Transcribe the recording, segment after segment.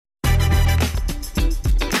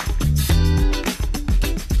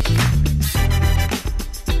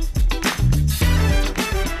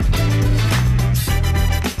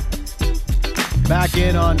back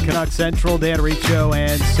in on Canuck Central. Dan Riccio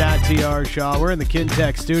and Sat T.R. Shaw. We're in the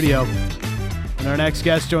Kintech studio. And our next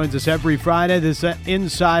guest joins us every Friday. This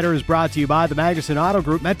Insider is brought to you by the Magnuson Auto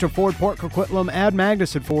Group, Metro Ford, Port Coquitlam, and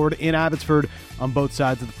Magnuson Ford in Abbotsford on both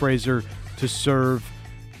sides of the Fraser to serve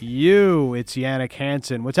you. It's Jannik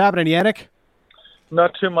Hansen. What's happening, Jannik?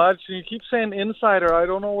 Not too much. You keep saying insider. I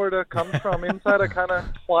don't know where that comes from. Insider kind of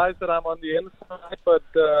implies that I'm on the inside,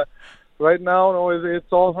 but right now, no,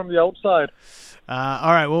 it's all from the outside.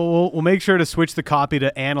 All right. Well, we'll make sure to switch the copy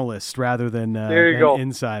to analyst rather than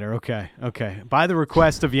insider. Okay. By the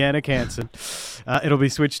request of Jannik Hansen, it'll be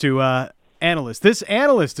switched to analyst. This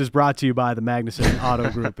analyst is brought to you by the Magnuson Auto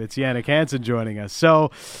Group. It's Jannik Hansen joining us. So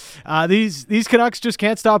these Canucks just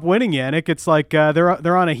can't stop winning, Jannik. It's like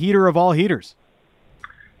they're on a heater of all heaters.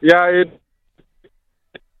 Yeah,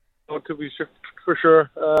 to be sure, for sure.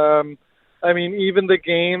 I mean, even the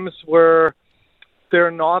games where they're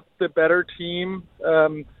not the better team,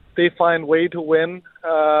 they find way to win.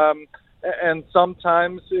 And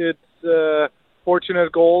sometimes it's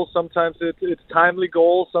fortunate goals, sometimes it's timely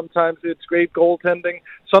goals, sometimes it's great goaltending,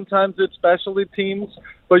 sometimes it's specialty teams.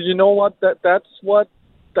 But you know what? That's what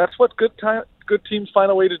good teams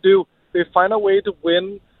find a way to do. They find a way to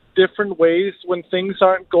win different ways when things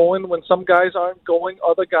aren't going, when some guys aren't going,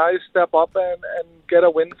 other guys step up and get a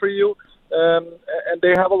win for you. And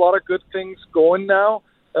they have a lot of good things going now.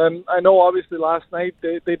 I know obviously last night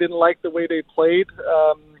they didn't like the way they played,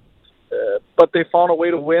 but they found a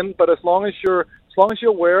way to win. But as long as you're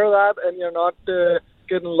aware of that and you're not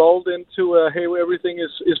getting lulled into hey, everything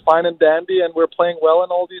is fine and dandy and we're playing well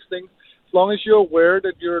and all these things, as long as you're aware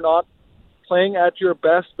that you're not playing at your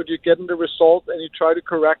best, but you're getting the result and you try to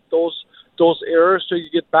correct those errors so you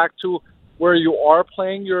get back to where you are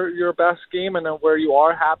playing your best game and where you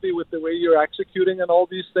are happy with the way you're executing and all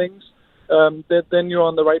these things, then you're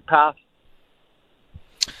on the right path.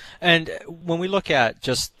 And when we look at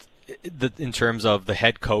just in terms of the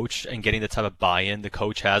head coach and getting the type of buy-in the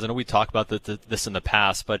coach has, I know we talked about this in the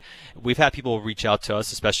past, but we've had people reach out to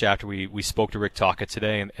us, especially after we spoke to Rick Tocchet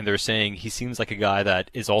today, and they're saying he seems like a guy that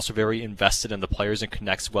is also very invested in the players and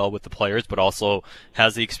connects well with the players, but also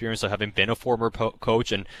has the experience of having been a former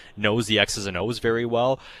coach and knows the X's and O's very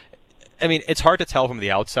well. I mean, it's hard to tell from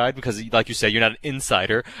the outside because, like you said, you're not an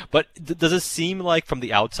insider. But does it seem like from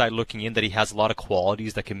the outside looking in that he has a lot of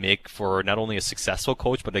qualities that can make for not only a successful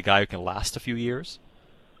coach, but a guy who can last a few years?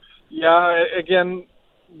 Yeah, again,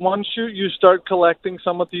 once you start collecting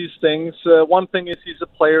some of these things, one thing is he's a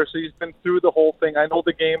player, so he's been through the whole thing. I know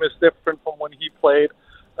the game is different from when he played.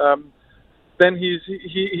 Then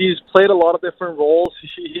he's played a lot of different roles.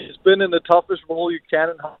 He's been in the toughest role you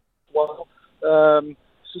can in hockey as well.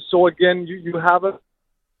 So again, you have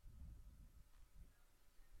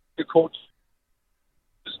the coach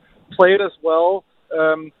play it as well.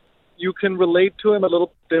 You can relate to him a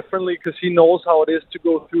little differently because he knows how it is to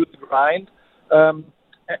go through the grind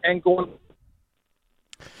and going.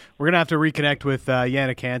 We're going to have to reconnect with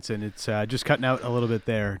Jannik Hansen. It's just cutting out a little bit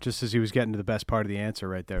there, just as he was getting to the best part of the answer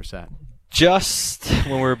right there, Sat. Just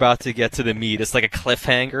when we're about to get to the meat, it's like a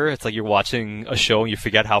cliffhanger. It's like you're watching a show and you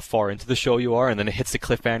forget how far into the show you are, and then it hits the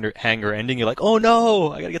cliffhanger ending. You're like, oh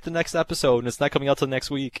no, I got to get the next episode, and it's not coming out till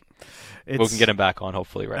next week. We can get him back on,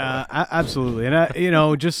 hopefully, right away. Absolutely.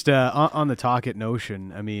 And, just on the Tocchet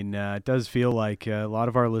notion, I mean, it does feel like a lot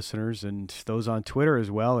of our listeners and those on Twitter as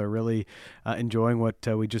well are really enjoying what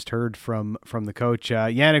we just heard from the coach.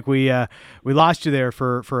 Jannik, we lost you there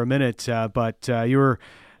for a minute, but you were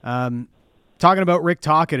talking about Rick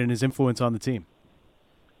Tocchet and his influence on the team.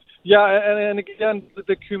 Yeah, and again,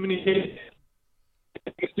 the communication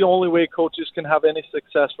is the only way coaches can have any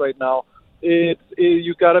success right now.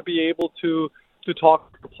 You got to be able to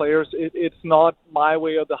talk to players. It's not my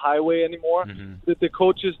way or the highway anymore. Mm-hmm. The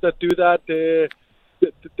coaches that do that, they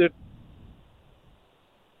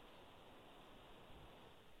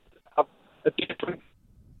have a different.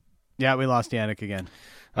 Yeah, we lost Jannik again.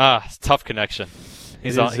 It's tough connection.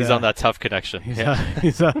 He's on that tough connection. He's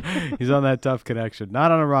on that tough connection. Not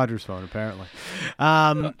on a Rogers phone, apparently.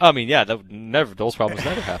 I mean, yeah, those problems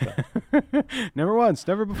never happen. Never once,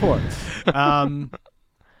 never before.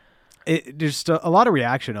 There's a lot of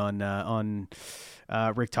reaction on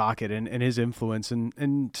Rick Tocchet and his influence,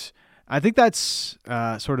 and I think that's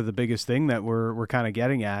sort of the biggest thing that we're kind of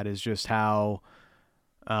getting at is just how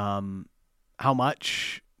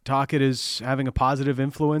much Tocchet is having a positive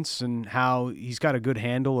influence and how he's got a good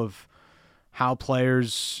handle of how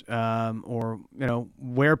players or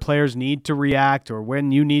where players need to react, or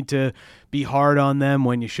when you need to be hard on them,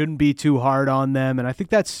 when you shouldn't be too hard on them. And I think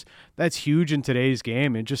that's huge in today's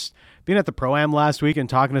game. And just being at the Pro-Am last week and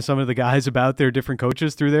talking to some of the guys about their different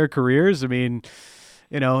coaches through their careers, I mean,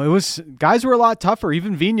 it was guys were a lot tougher.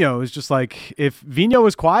 Even Vigneault was just like, if Vigneault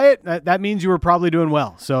was quiet, that means you were probably doing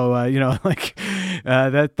well. So,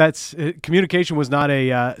 that's communication was not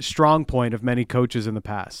a strong point of many coaches in the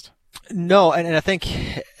past. No, and I think,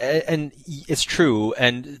 and it's true,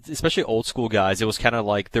 and especially old school guys, it was kind of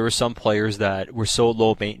like there were some players that were so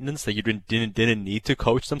low maintenance that you didn't need to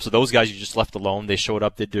coach them. So those guys you just left alone. They showed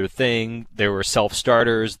up, did their thing. They were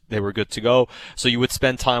self-starters. They were good to go. So you would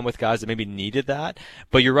spend time with guys that maybe needed that.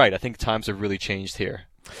 But you're right. I think times have really changed here.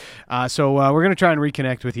 So we're going to try and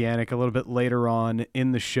reconnect with Jannik a little bit later on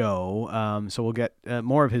in the show. So we'll get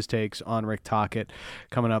more of his takes on Rick Tocchet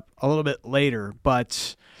coming up a little bit later.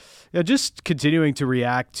 But just continuing to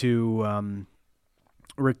react to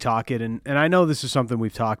Rick Tocchet, and I know this is something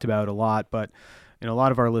we've talked about a lot, but a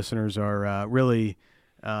lot of our listeners are really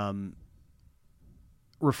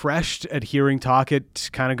refreshed at hearing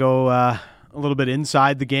Tocchet kind of go a little bit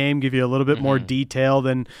inside the game, give you a little bit more detail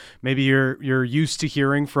than maybe you're used to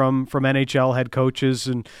hearing from NHL head coaches.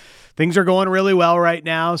 And things are going really well right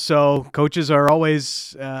now, so coaches are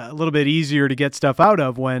always a little bit easier to get stuff out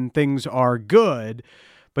of when things are good.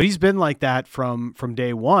 But he's been like that from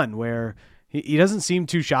day one, where he doesn't seem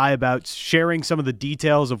too shy about sharing some of the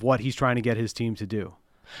details of what he's trying to get his team to do.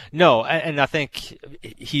 No, and I think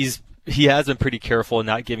he has been pretty careful in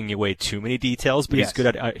not giving away too many details, but yes.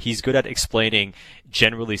 he's good at explaining,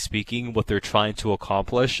 generally speaking, what they're trying to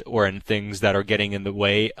accomplish, or in things that are getting in the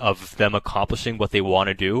way of them accomplishing what they want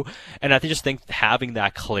to do. And I just think having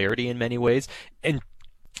that clarity in many ways, and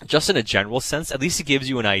just in a general sense, at least it gives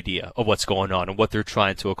you an idea of what's going on and what they're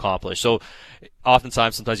trying to accomplish. So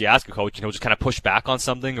sometimes you ask a coach, just kind of push back on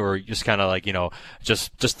something, or just kind of like,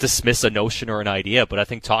 just dismiss a notion or an idea. But I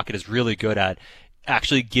think Tocchet is really good at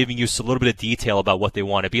actually giving you a little bit of detail about what they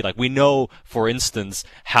want to be. Like, we know, for instance,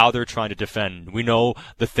 how they're trying to defend. We know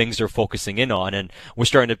the things they're focusing in on, and we're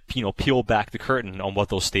starting to, peel back the curtain on what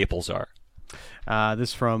those staples are.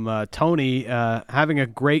 This from Tony. Having a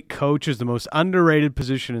great coach is the most underrated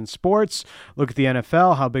position in sports. Look at the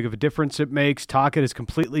NFL, how big of a difference it makes. Tocchet has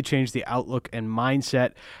completely changed the outlook and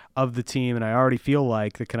mindset of the team, and I already feel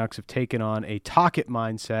like the Canucks have taken on a Tocchet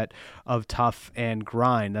mindset of tough and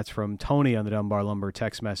grind. That's from Tony on the Dunbar Lumber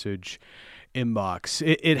text message inbox.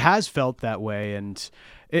 It has felt that way, and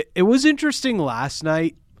it was interesting last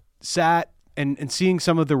night, Sat, and seeing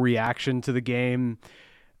some of the reaction to the game.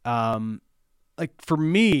 Like, for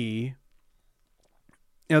me,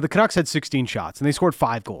 the Canucks had 16 shots and they scored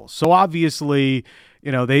 5 goals. So obviously,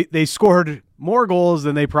 they scored more goals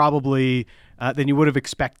than they probably than you would have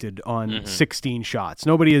expected on 16 shots.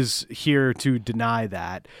 Nobody is here to deny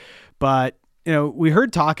that. But, we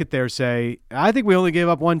heard Tocchet there say, I think we only gave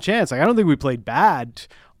up one chance. Like, I don't think we played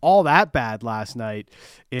all that bad last night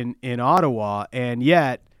in Ottawa. And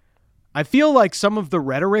yet, I feel like some of the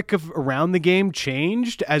rhetoric around the game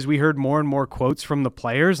changed as we heard more and more quotes from the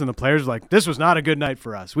players, and the players were like, this was not a good night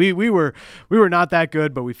for us. We were not that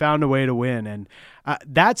good, but we found a way to win. And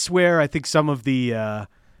that's where I think some of the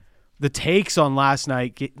takes on last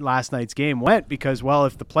night's game went, because, well,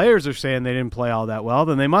 if the players are saying they didn't play all that well,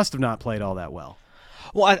 then they must have not played all that well.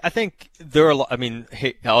 Well, I think there are,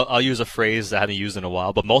 I'll use a phrase I haven't used in a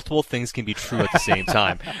while, but multiple things can be true at the same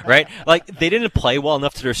time, right? Like, they didn't play well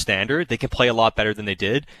enough to their standard. They can play a lot better than they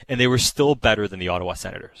did, and they were still better than the Ottawa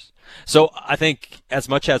Senators. So I think, as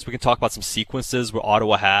much as we can talk about some sequences where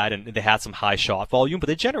Ottawa had, and they had some high shot volume, but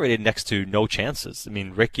they generated next to no chances.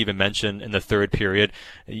 Rick even mentioned in the third period,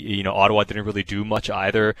 Ottawa didn't really do much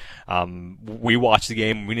either. We watched the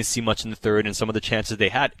game. We didn't see much in the third, and some of the chances they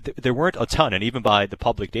had, there weren't a ton. And even by the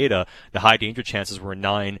public data, the high danger chances were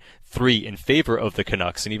 9-3 in favor of the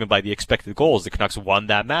Canucks. And even by the expected goals, the Canucks won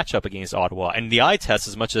that matchup against Ottawa. And the eye test,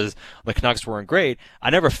 as much as the Canucks weren't great, I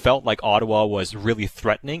never felt like Ottawa was really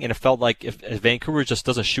threatening. And it felt like if Vancouver just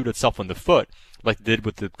doesn't shoot itself in the foot, like they did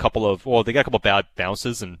with they got a couple bad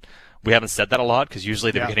bounces, and we haven't said that a lot because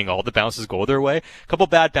usually they're getting all the bounces go their way. A couple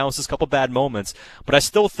bad bounces, couple bad moments. But I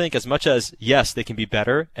still think, as much as, yes, they can be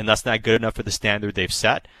better, and that's not good enough for the standard they've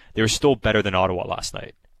set, they were still better than Ottawa last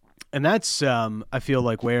night. And that's, I feel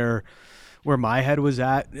like, where my head was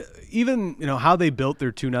at. Even, how they built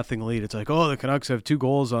their 2-0 lead. It's like, oh, the Canucks have 2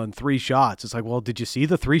 goals on 3 shots. It's like, well, did you see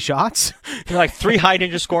the 3 shots? They're like 3 high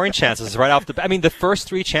danger scoring chances right off the bat. The first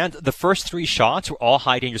 3 shots were all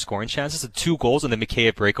high danger scoring chances, and 2 goals, and the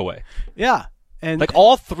McKayev breakaway. Yeah. And like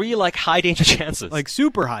all three, like high danger chances, like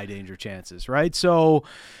super high danger chances, right? So,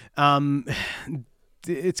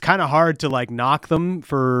 it's kind of hard to like knock them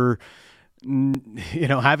for,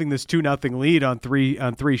 having this 2-0 lead on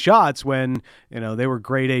three shots when, they were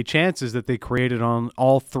grade A chances that they created on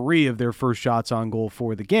all three of their first shots on goal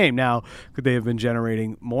for the game. Now, could they have been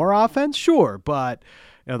generating more offense? Sure. But,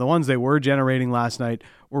 the ones they were generating last night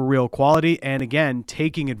were real quality. And again,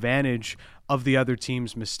 taking advantage of the other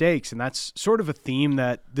team's mistakes. And that's sort of a theme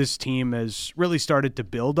that this team has really started to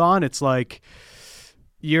build on. It's like,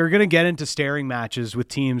 you're going to get into staring matches with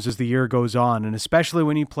teams as the year goes on, and especially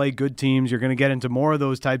when you play good teams, you're going to get into more of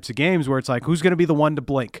those types of games where it's like, who's going to be the one to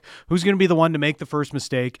blink? Who's going to be the one to make the first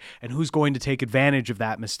mistake, and who's going to take advantage of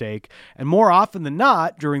that mistake? And more often than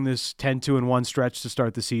not, during this 10-2-1 stretch to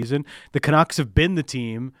start the season, the Canucks have been the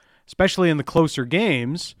team, especially in the closer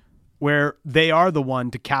games, where they are the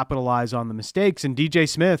one to capitalize on the mistakes. And DJ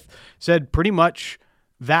Smith said pretty much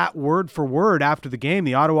that word for word after the game,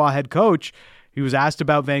 the Ottawa head coach. He was asked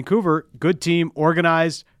about Vancouver, good team,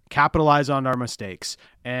 organized, capitalize on our mistakes.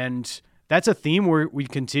 And that's a theme where we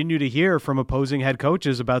continue to hear from opposing head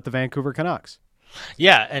coaches about the Vancouver Canucks.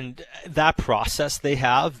 Yeah, and that process they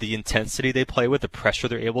have, the intensity they play with, the pressure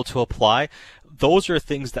they're able to apply, those are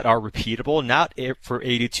things that are repeatable. Not for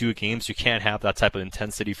 82 games. You can't have that type of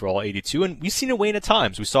intensity for all 82. And we've seen it wane at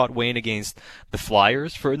times. We saw it wane against the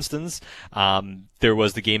Flyers, for instance. There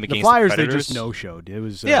was the game against the Flyers. The Predators. They just no-showed. It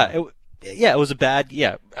was it was a bad,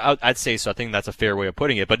 I'd say so. I think that's a fair way of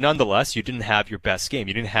putting it. But nonetheless, you didn't have your best game.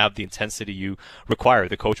 You didn't have the intensity you require.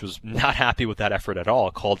 The coach was not happy with that effort at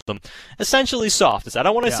all. Called them essentially soft. I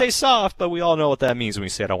don't want to say soft, but we all know what that means when we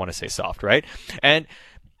say I don't want to say soft, right? And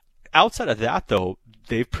outside of that, though,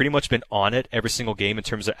 they've pretty much been on it every single game in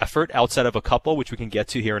terms of effort, outside of a couple, which we can get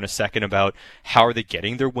to here in a second about how are they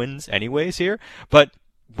getting their wins anyways here. But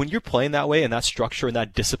when you're playing that way and that structure and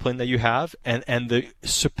that discipline that you have and the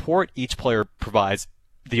support each player provides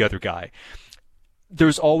the other guy,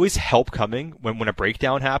 there's always help coming when a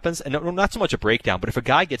breakdown happens. And not so much a breakdown, but if a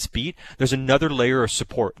guy gets beat, there's another layer of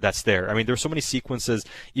support that's there. I mean, there's so many sequences,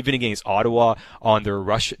 even against Ottawa on their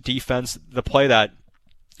rush defense, the play that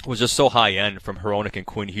was just so high end from Hronek and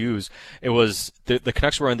Quinn Hughes. It was the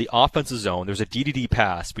Canucks were in the offensive zone. There's a DDD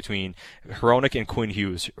pass between Hronek and Quinn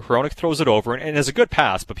Hughes. Hronek throws it over and it's a good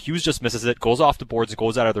pass, but Hughes just misses it, goes off the boards,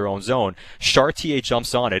 goes out of their own zone. Chartier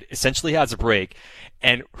jumps on it, essentially has a break,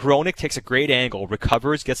 and Hronek takes a great angle,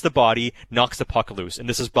 recovers, gets the body, knocks the puck loose. And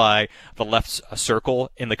this is by the left circle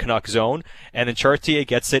in the Canuck zone. And then Chartier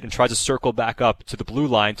gets it and tries to circle back up to the blue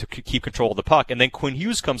line to keep control of the puck. And then Quinn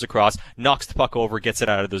Hughes comes across, knocks the puck over, gets it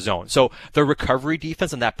out of the zone. So the recovery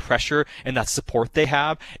defense and that pressure and that support they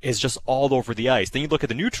have is just all over the ice. Then you look at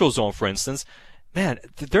the neutral zone, for instance. Man,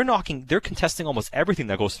 they're contesting almost everything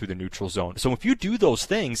that goes through the neutral zone. So if you do those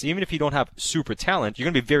things, even if you don't have super talent, you're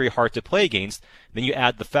going to be very hard to play against. Then you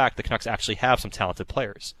add the fact the Canucks actually have some talented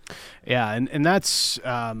players. Yeah, and that's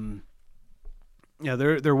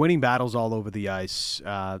they're winning battles all over the ice,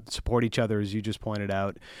 support each other as you just pointed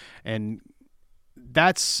out, and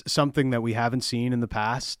that's something that we haven't seen in the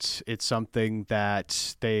past. It's something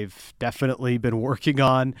that they've definitely been working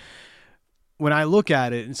on. When I look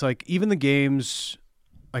at it, it's like even the games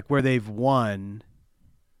like where they've won,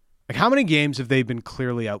 like how many games have they been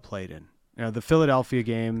clearly outplayed in? The Philadelphia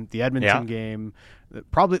game, the Edmonton game,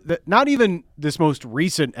 probably not even this most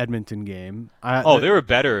recent Edmonton game. They were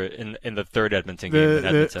better in the third Edmonton game than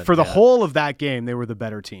Edmonton. For the whole of that game, they were the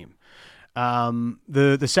better team.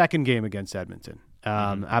 The second game against Edmonton,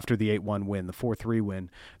 after the 8-1 win, the 4-3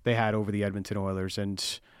 win they had over the Edmonton Oilers,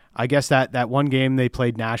 and I guess that one game they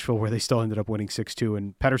played Nashville where they still ended up winning 6-2,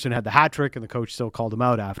 and Pettersson had the hat trick, and the coach still called him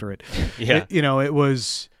out after it. Yeah, it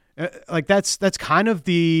was like that's kind of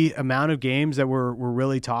the amount of games that we're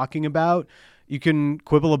really talking about. You can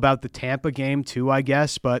quibble about the Tampa game too, I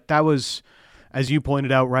guess, but that was, as you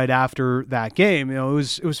pointed out right after that game, it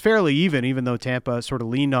was fairly even though Tampa sort of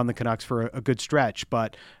leaned on the Canucks for a good stretch.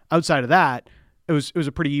 But outside of that, it was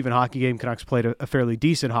a pretty even hockey game. Canucks played a fairly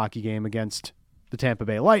decent hockey game against the Tampa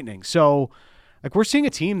Bay Lightning. So like we're seeing a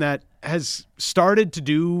team that has started to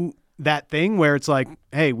do that thing where it's like,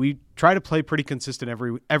 hey, we try to play pretty consistent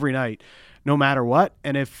every night, no matter what.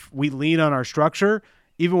 And if we lean on our structure,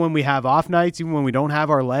 even when we have off nights, even when we don't have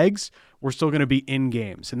our legs, we're still going to be in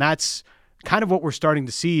games. And that's kind of what we're starting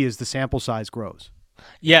to see as the sample size grows.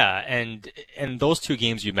 Yeah, and those two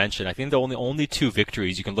games you mentioned, I think the only two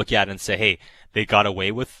victories you can look at and say, hey, they got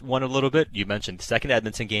away with one a little bit. You mentioned the second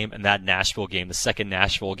Edmonton game and that Nashville game, the second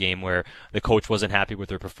Nashville game where the coach wasn't happy with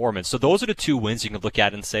their performance. So those are the 2 wins you can look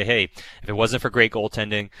at and say, hey, if it wasn't for great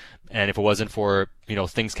goaltending and if it wasn't for,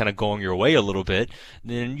 things kind of going your way a little bit,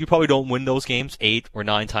 then you probably don't win those games 8 or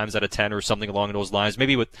 9 times out of 10 or something along those lines.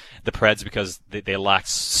 Maybe with the Preds because they lack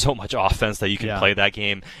so much offense that you can play that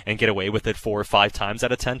game and get away with it 4 or 5 times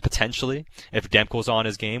out of 10 potentially if Demko's on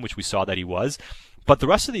his game, which we saw that he was. But the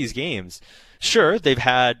rest of these games, sure, they've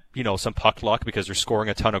had, some puck luck because they're scoring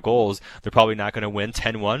a ton of goals. They're probably not going to win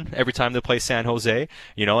 10-1 every time they play San Jose,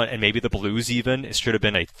 and maybe the Blues even. It should have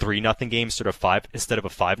been a 3-0 game instead of a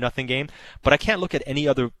 5-0 game. But I can't look at any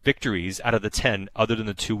other victories out of the 10 other than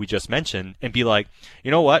the 2 we just mentioned and be like,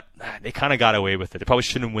 you know what? They kind of got away with it. They probably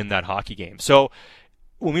shouldn't win that hockey game. So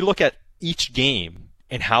when we look at each game,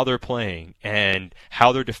 and how they're playing and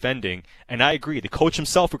how they're defending. And I agree. The coach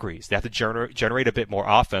himself agrees. They have to generate a bit more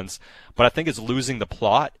offense. But I think it's losing the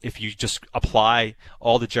plot if you just apply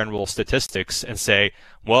all the general statistics and say,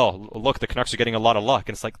 well, look, the Canucks are getting a lot of luck.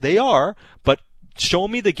 And it's like, they are, but show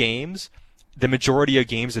me the games, the majority of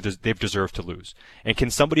games that they've deserved to lose. And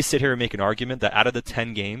can somebody sit here and make an argument that out of the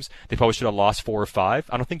 10 games, they probably should have lost 4 or 5?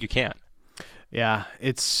 I don't think you can. Yeah,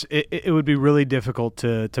 it would be really difficult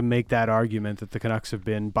to make that argument that the Canucks have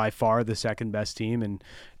been by far the second best team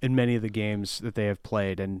in many of the games that they have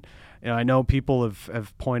played. And I know people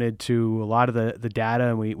have pointed to a lot of the data,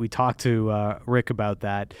 and we talked to Rick about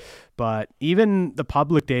that. But even the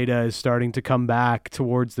public data is starting to come back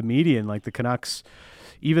towards the median. Like the Canucks,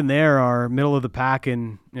 even there are middle of the pack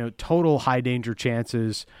in total high danger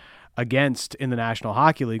chances against in the National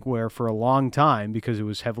Hockey League, where for a long time, because it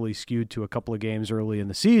was heavily skewed to a couple of games early in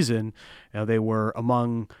the season, they were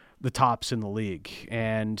among the tops in the league.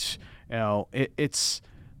 And it's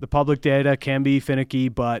the public data can be finicky,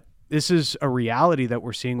 but this is a reality that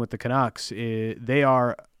we're seeing with the Canucks. They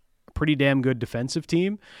are a pretty damn good defensive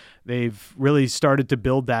team. They've really started to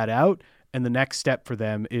build that out, and the next step for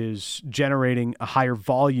them is generating a higher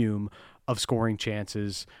volume of scoring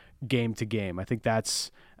chances game to game. I think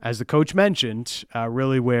that's, as the coach mentioned,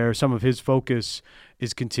 really where some of his focus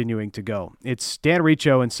is continuing to go. It's Dan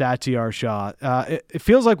Riccio and Satyar Shah. It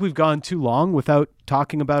feels like we've gone too long without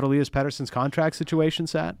talking about Elias Pettersson's contract situation,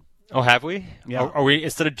 Sat. Oh, have we? Yeah. Are we,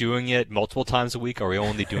 instead of doing it multiple times a week, are we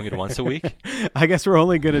only doing it once a week? I guess we're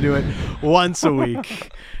only going to do it once a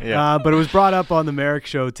week. Yeah. But it was brought up on the Merrick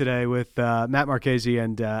Show today with Matt Marchese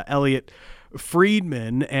and Elliot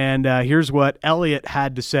Friedman, and here's what Elliot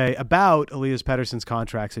had to say about Elias Pettersson's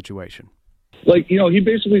contract situation. He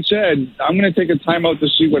basically said, I'm going to take a timeout to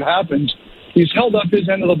see what happens. He's held up his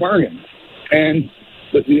end of the bargain, and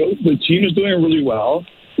the team is doing really well.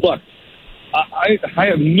 Look, I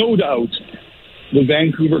have no doubt the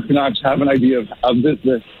Vancouver Canucks have an idea of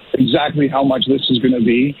exactly how much this is going to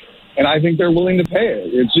be, and I think they're willing to pay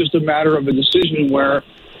it. It's just a matter of a decision where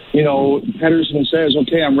Pettersson says,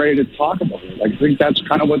 okay, I'm ready to talk about it. I think that's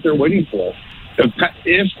kind of what they're waiting for.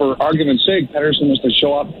 If for argument's sake, Pettersson was to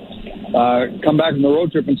show up, come back from the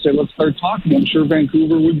road trip and say, let's start talking, I'm sure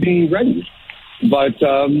Vancouver would be ready. But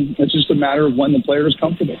it's just a matter of when the player is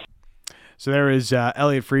comfortable. So there is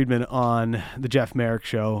Elliot Friedman on the Jeff Merrick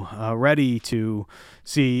Show, ready to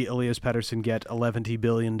see Elias Pettersson get $11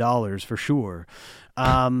 billion for sure.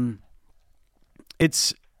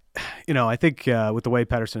 It's... I think with the way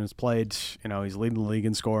Pettersson has played, he's leading the league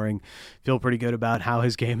in scoring. Feel pretty good about how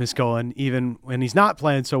his game is going. Even when he's not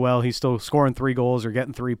playing so well, he's still scoring 3 goals or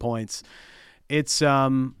getting 3 points. It's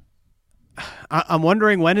I'm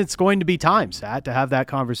wondering when it's going to be time, Sat, to have that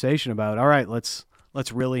conversation about, all right, let's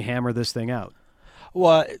really hammer this thing out.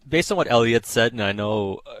 Well, based on what Elliot said, and I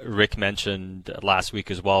know Rick mentioned last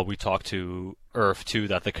week as well, we talked to Irv too,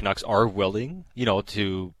 that the Canucks are willing,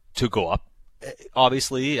 to go up,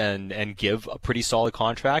 obviously, and give a pretty solid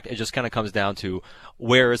contract. It just kind of comes down to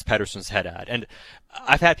where is Pettersson's head at. And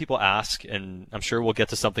I've had people ask, and I'm sure we'll get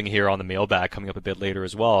to something here on the mailbag coming up a bit later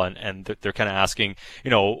as well, and they're kind of asking,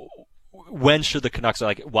 when should the Canucks,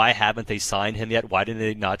 why haven't they signed him yet? Why didn't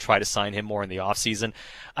they not try to sign him more in the offseason?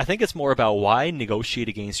 I think it's more about why negotiate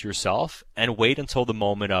against yourself and wait until the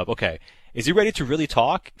moment of, okay, is he ready to really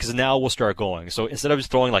talk? Because now we'll start going. So instead of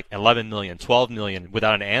just throwing 11 million, 12 million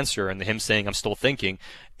without an answer and him saying, I'm still thinking,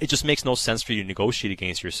 it just makes no sense for you to negotiate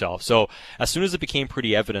against yourself. So as soon as it became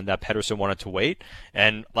pretty evident that Pettersson wanted to wait,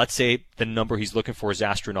 and let's say the number he's looking for is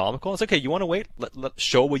astronomical, it's okay, you want to wait? Let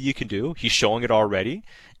show what you can do. He's showing it already.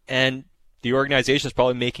 And the organization is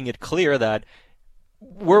probably making it clear that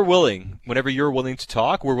we're willing, whenever you're willing to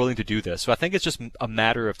talk, we're willing to do this. So I think it's just a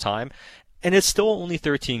matter of time. And it's still only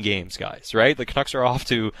 13 games, guys, right? The Canucks are off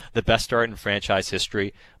to the best start in franchise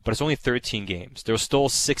history, but it's only 13 games. There's still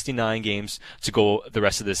 69 games to go the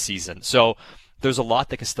rest of this season. So there's a lot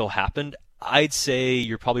that can still happen. I'd say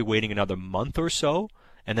you're probably waiting another month or so,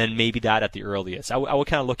 and then maybe that at the earliest. I would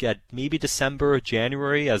kind of look at maybe December,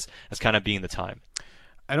 January as kind of being the time.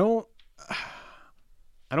 I don't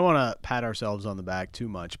want to pat ourselves on the back too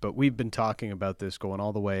much, but we've been talking about this going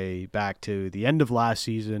all the way back to the end of last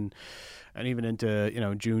season and even into,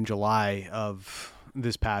 June, July of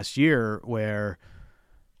this past year, where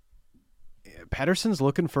Pettersson's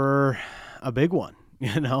looking for a big one,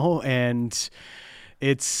 and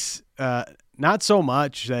it's not so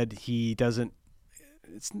much that he doesn't.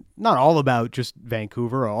 It's not all about just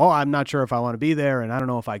Vancouver. I'm not sure if I want to be there, and I don't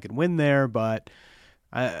know if I could win there, but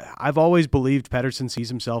I've always believed Pettersson sees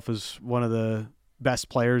himself as one of the best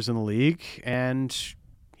players in the league, and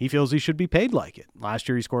he feels he should be paid like it. Last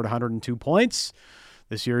year he scored 102 points.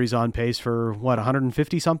 This year he's on pace for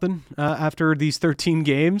 150-something after these 13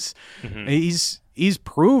 games. Mm-hmm. He's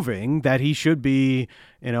proving that he should be,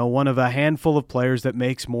 one of a handful of players that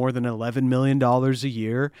makes more than $11 million a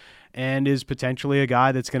year and is potentially a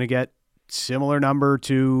guy that's going to get similar number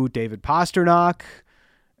to David Pastrnak.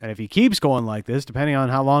 And if he keeps going like this, depending on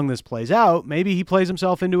how long this plays out, maybe he plays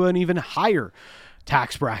himself into an even higher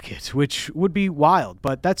tax bracket, which would be wild.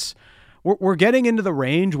 But we're getting into the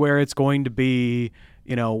range where it's going to be,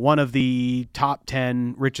 one of the top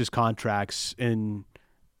 10 richest contracts in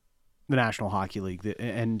the National Hockey League.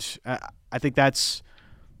 And I think that's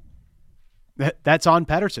on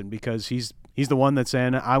Pettersson, because he's the one that's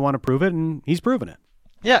saying, I want to prove it, and he's proven it.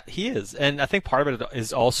 Yeah, he is. And I think part of it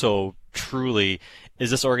is also truly,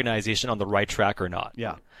 is this organization on the right track or not?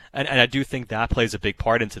 Yeah. And I do think that plays a big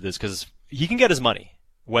part into this, because he can get his money,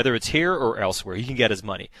 whether it's here or elsewhere. He can get his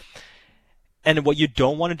money. And what you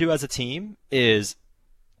don't want to do as a team is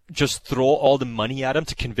just throw all the money at him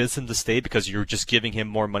to convince him to stay, because you're just giving him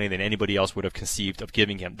more money than anybody else would have conceived of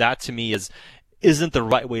giving him. That, to me, isn't the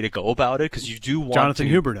right way to go about it, because you do want Jonathan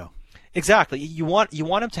Huberdeau. Exactly. You want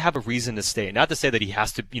him to have a reason to stay. Not to say that he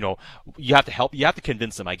has to, you have to help, you have to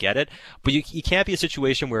convince him. I get it. But you can't be a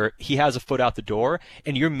situation where he has a foot out the door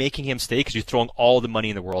and you're making him stay because you're throwing all the money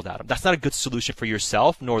in the world at him. That's not a good solution for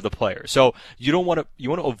yourself nor the player. So you want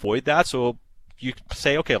to avoid that. So you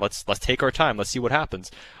say, okay, let's take our time. Let's see what happens.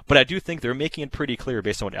 But I do think they're making it pretty clear,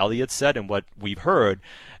 based on what Elliott said and what we've heard,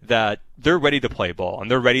 that they're ready to play ball and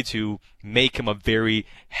they're ready to make him a very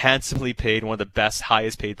handsomely paid, one of the best,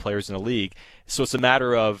 highest paid players in the league. So it's a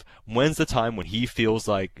matter of when's the time when he feels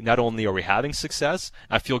like, not only are we having success,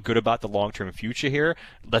 I feel good about the long-term future here,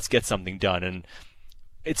 let's get something done. And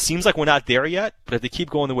it seems like we're not there yet, but if they keep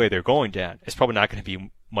going the way they're going, Dan, it's probably not going to be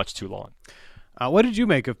much too long. What did you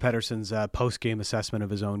make of Pettersson's post-game assessment of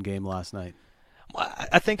his own game last night?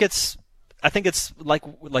 I think it's like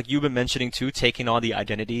you've been mentioning too, taking on the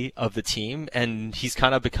identity of the team, and he's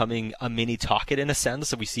kind of becoming a mini Tocchet in a sense.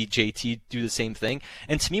 So we see JT do the same thing,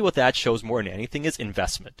 and to me, what that shows more than anything is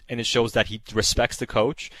investment, and it shows that he respects the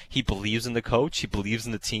coach, he believes in the coach, he believes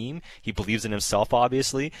in the team, he believes in himself,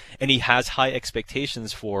 obviously, and he has high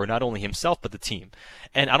expectations for not only himself but the team.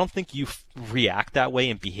 And I don't think you react that way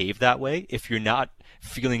and behave that way if you're not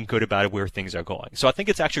feeling good about where things are going. So I think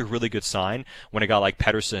it's actually a really good sign when a guy like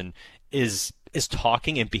Pettersson is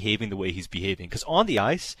talking and behaving the way he's behaving. Because on the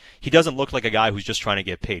ice, he doesn't look like a guy who's just trying to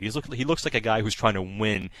get paid. He looks like a guy who's trying to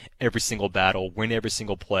win every single battle, win every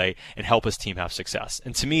single play, and help his team have success.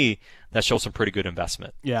 And to me, that shows some pretty good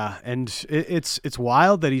investment. Yeah, and it's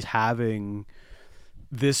wild that he's having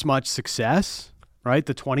this much success, right?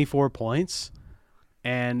 The 24 points.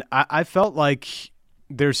 And I felt like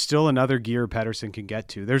there's still another gear Pettersson can get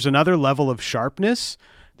to. There's another level of sharpness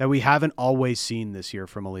that we haven't always seen this year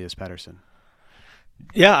from Elias Pettersson.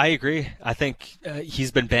 Yeah, I agree. I think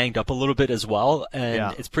he's been banged up a little bit as well,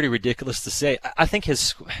 and It's pretty ridiculous to say. I think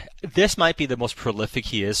this might be the most prolific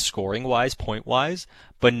he is scoring-wise, point-wise,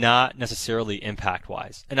 but not necessarily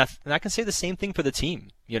impact-wise. And I can say the same thing for the team.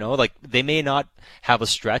 Like they may not have a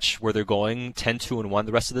stretch where they're going 10-2-1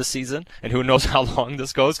 the rest of this season, and who knows how long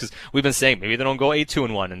this goes, because we've been saying maybe they don't go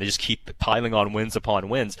 8-2-1 and they just keep piling on wins upon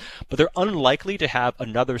wins. But they're unlikely to have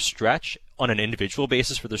another stretch on an individual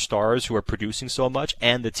basis for the stars who are producing so much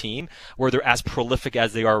and the team where they're as prolific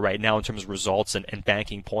as they are right now in terms of results and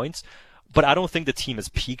banking points. But I don't think the team has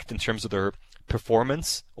peaked in terms of their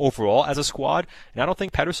performance overall as a squad, and I don't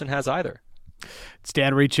think Pettersson has either. It's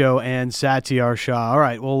Dan Riccio and Satyar Shah. All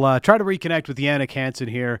right, we'll try to reconnect with Jannik Hansen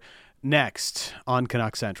here next on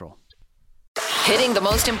Canuck Central. Hitting the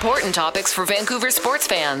most important topics for Vancouver sports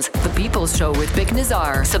fans. The People's Show with Vic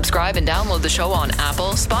Nazar. Subscribe and download the show on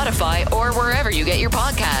Apple, Spotify, or wherever you get your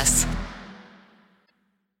podcasts.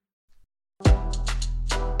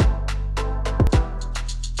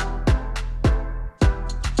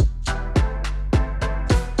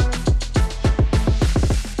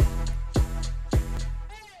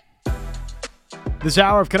 This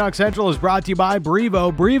hour of Canuck Central is brought to you by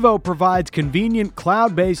Brevo. Brevo provides convenient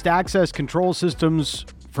cloud-based access control systems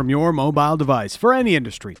from your mobile device for any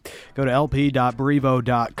industry. Go to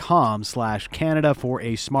lp.brevo.com/Canada for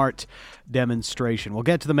a smart demonstration. We'll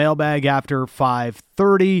get to the mailbag after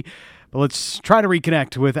 5:30, but let's try to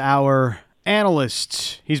reconnect with our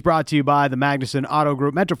analyst. He's brought to you by the Magnuson Auto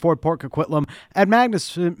Group, Metro Ford, Port Coquitlam, at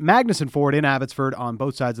Magnuson Ford in Abbotsford on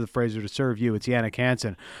both sides of the Fraser to serve you. It's Jannik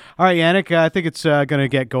Hansen. All right, Jannik, I think it's going to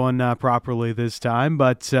get going properly this time,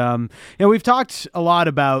 but we've talked a lot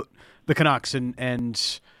about the Canucks and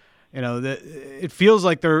it feels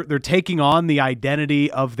like they're taking on the identity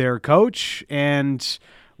of their coach, and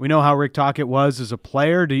we know how Rick Tocchet was as a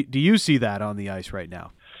player. Do you see that on the ice right now?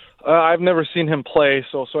 I've never seen him play,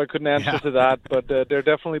 so I couldn't answer to that. But they're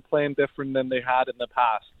definitely playing different than they had in the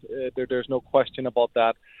past. There's no question about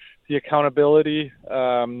that. The accountability,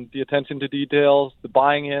 the attention to details, the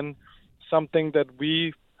buying in, something that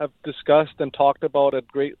we have discussed and talked about at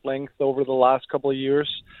great length over the last couple of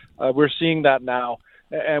years. We're seeing that now.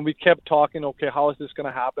 And we kept talking, okay, how is this going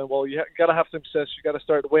to happen? Well, you got to have success. You got to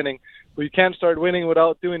start winning. But you can't start winning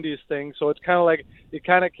without doing these things. So it's kind of like it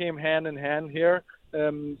kind of came hand in hand here.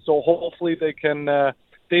 So hopefully they can.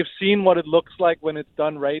 They've seen what it looks like when it's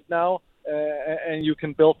done right now, and you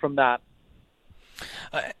can build from that.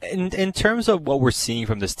 In terms of what we're seeing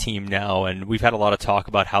from this team now, and we've had a lot of talk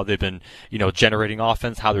about how they've been, generating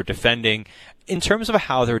offense, how they're defending. In terms of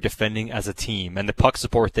how they're defending as a team and the puck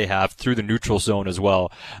support they have through the neutral zone as well,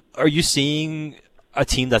 are you seeing a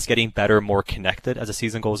team that's getting better, more connected as the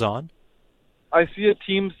season goes on? I see a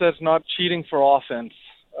team that's not cheating for offense.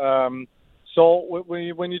 So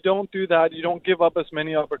when you don't do that, you don't give up as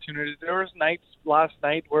many opportunities. There was nights last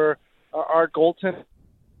night where our goaltender,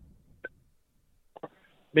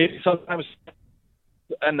 maybe sometimes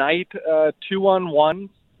a night, 2-on-1,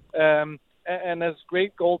 and as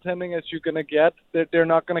great goaltending as you're going to get, they're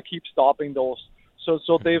not going to keep stopping those. So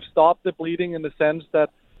they've stopped the bleeding in the sense that,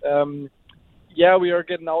 we are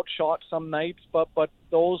getting outshot some nights, but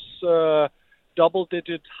those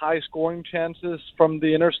double-digit high-scoring chances from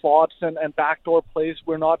the inner slots and backdoor plays,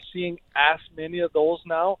 we're not seeing as many of those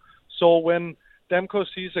now. So when Demko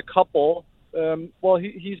sees a couple,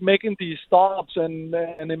 he's making these stops, and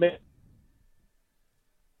they make,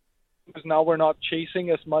 because now we're not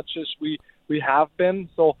chasing as much as we have been.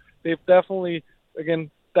 So they've definitely,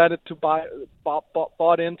 again, started to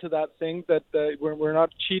bought into that thing that we're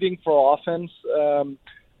not cheating for offense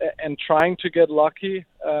and trying to get lucky.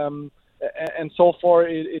 And so far,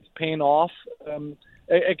 it's paying off.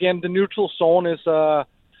 Again, the neutral zone is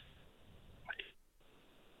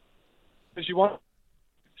because you want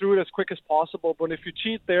through it as quick as possible. But if you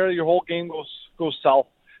cheat there, your whole game goes south,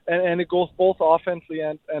 and it goes both offensively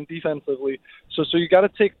and defensively. So you got to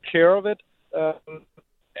take care of it.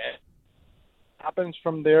 Happens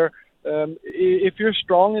from there. If you're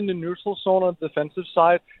strong in the neutral zone on the defensive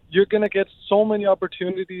side, you're going to get so many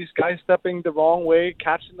opportunities, guys stepping the wrong way,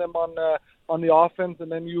 catching them on the offense,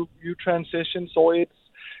 and then you transition. So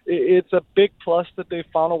it's a big plus that they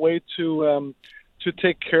found a way to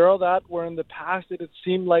take care of that, where in the past it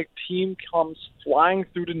seemed like team comes flying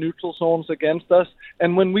through the neutral zones against us.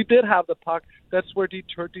 And when we did have the puck, that's where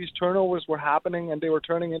these turnovers were happening, and they were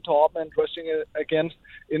turning into offense rushing it against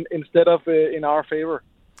instead of in our favor.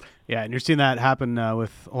 Yeah, and you're seeing that happen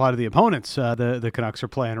with a lot of the opponents the Canucks are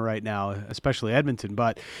playing right now, especially Edmonton.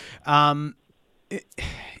 But,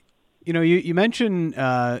 you mentioned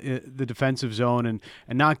the defensive zone and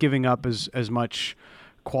not giving up as much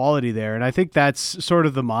quality there. And I think that's sort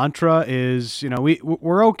of the mantra is,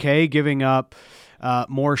 we're okay giving up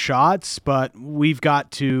more shots, but we've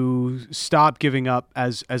got to stop giving up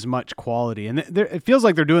as much quality. And it feels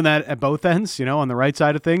like they're doing that at both ends, on the right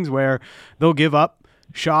side of things, where they'll give up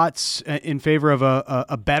shots in favor of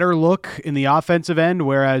a better look in the offensive end,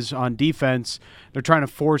 whereas on defense, they're trying to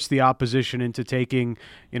force the opposition into taking,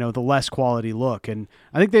 the less quality look. And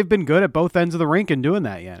I think they've been good at both ends of the rink in doing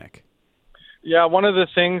that, Jannik. Yeah, one of the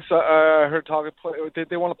things I heard talking,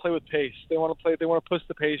 they want to play with pace. They want to push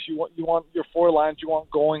the pace. You want your four lines. You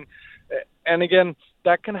want going, and again,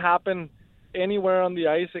 that can happen anywhere on the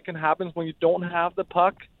ice. It can happen when you don't have the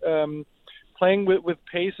puck. playing with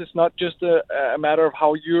pace is not just a matter of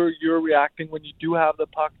how you're reacting when you do have the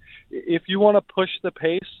puck. If you want to push the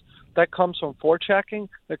pace, that comes from forechecking,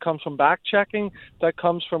 that comes from back checking, that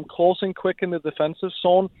comes from closing quick in the defensive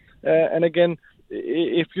zone. And again,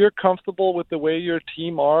 if you're comfortable with the way your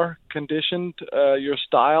team are conditioned, your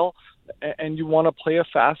style, and you want to play a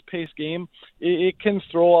fast-paced game, it can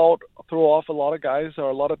throw off a lot of guys or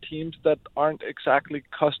a lot of teams that aren't exactly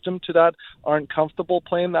accustomed to that, aren't comfortable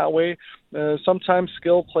playing that way. Sometimes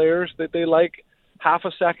skilled players, they like half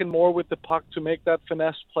a second more with the puck to make that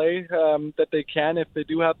finesse play that they can if they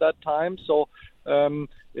do have that time. So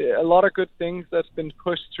a lot of good things that's been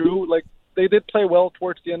pushed through. Like, they did play well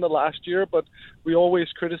towards the end of last year, but we always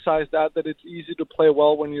criticize that it's easy to play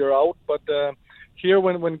well when you're out. But here,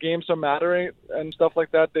 when games are mattering and stuff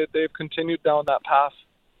like that, they've continued down that path.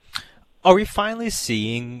 Are we finally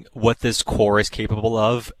seeing what this core is capable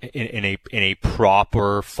of in a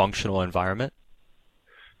proper functional environment?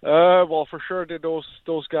 Well, for sure,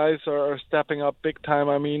 those guys are stepping up big time.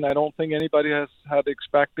 I mean, I don't think anybody has had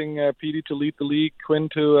expecting Petey to lead the league, Quinn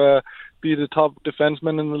to be the top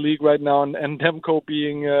defenseman in the league right now, and Demko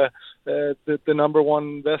being the number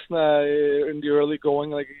one Vesna in the early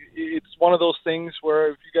going. Like, it's one of those things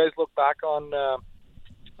where if you guys look back on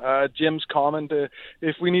Jim's comment,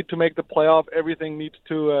 if we need to make the playoff, everything needs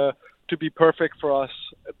to be perfect for us.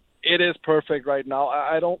 It is perfect right now.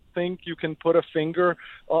 I don't think you can put a finger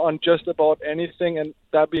on just about anything. And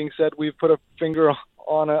that being said, we've put a finger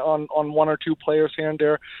on one or two players here and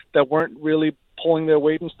there that weren't really pulling their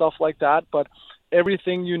weight and stuff like that. But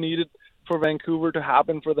everything you needed for Vancouver to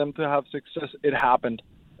happen, for them to have success, it happened.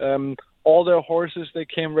 All their horses, they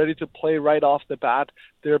came ready to play right off the bat.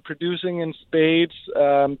 They're producing in spades.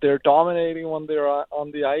 They're dominating when they're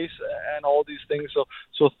on the ice and all these things.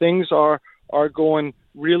 So things are going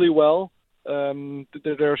really well.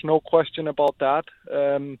 There's no question about that.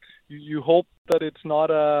 You hope that it's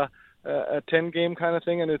not a 10-game kind of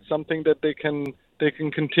thing, and it's something that they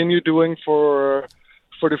can continue doing for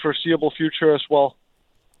the foreseeable future as well.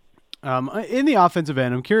 In the offensive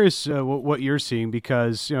end, I'm curious what you're seeing,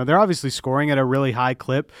 because they're obviously scoring at a really high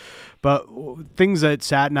clip, but things that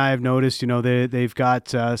Sat and I have noticed, they've got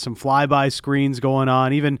some flyby screens going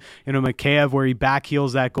on. Even Mikheyev, where he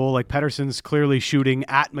backheels that goal, like Pettersson's clearly shooting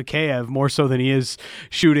at Mikheyev more so than he is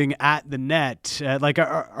shooting at the net.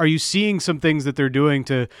 Are you seeing some things that they're doing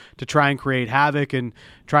to try and create havoc and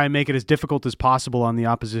try and make it as difficult as possible on the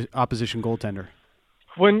opposition goaltender?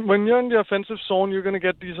 When you're in the offensive zone, you're going to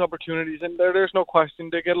get these opportunities, and there's no question.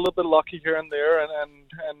 They get a little bit lucky here and there, and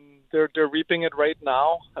they're reaping it right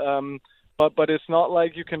now. But it's not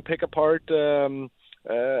like you can pick apart a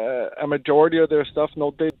majority of their stuff.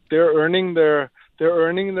 No, they're earning their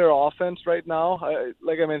offense right now.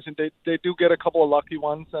 Like I mentioned, they do get a couple of lucky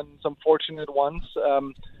ones and some fortunate ones.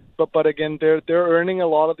 But again, they're earning a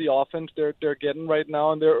lot of the offense they're getting right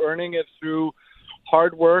now, and they're earning it through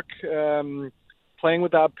hard work. Playing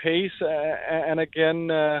with that pace, and again,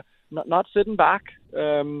 not sitting back,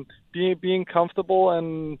 being comfortable,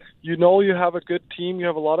 and you have a good team, you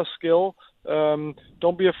have a lot of skill.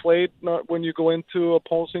 Don't be afraid when you go into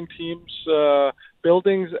opposing teams'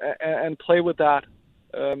 buildings and play with that.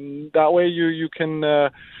 That way, you can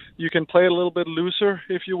play a little bit looser,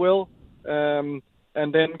 if you will, and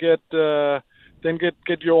then get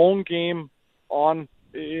your own game on,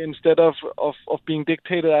 instead of being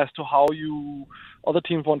dictated as to how other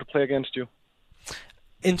teams want to play against you.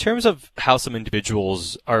 In terms of how some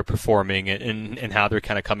individuals are performing and how they're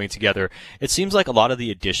kind of coming together, it seems like a lot of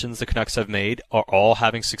the additions the Canucks have made are all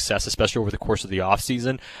having success, especially over the course of the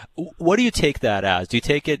offseason. What do you take that as? Do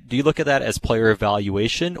you look at that as player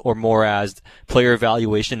evaluation, or more as player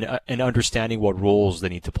evaluation and understanding what roles they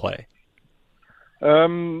need to play?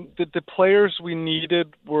 The players we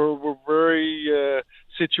needed were very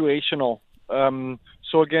situational.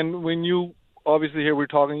 So again, when you obviously here we're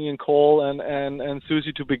talking Ian Cole and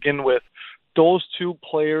Susie to begin with, those two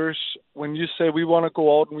players, when you say we want to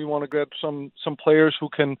go out and we want to get some players who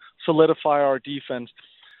can solidify our defense,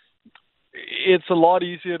 it's a lot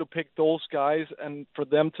easier to pick those guys and for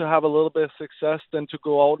them to have a little bit of success than to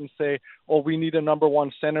go out and say, oh, we need a number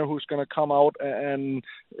one center who's going to come out and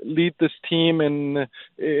lead this team in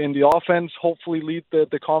the offense, hopefully lead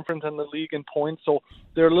the conference and the league in points. So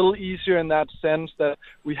they're a little easier in that sense that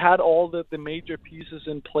we had all the major pieces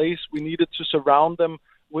in place. We needed to surround them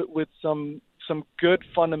with some some good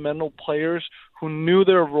fundamental players who knew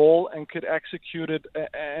their role and could execute it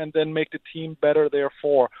and then make the team better.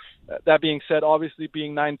 Therefore, that being said, obviously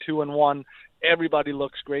being 9-2-1, everybody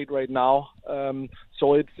looks great right now.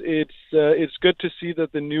 So it's good to see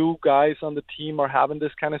that the new guys on the team are having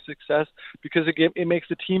this kind of success, because it makes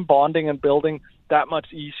the team bonding and building that much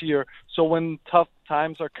easier. So when tough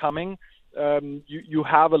times are coming, you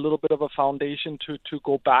have a little bit of a foundation to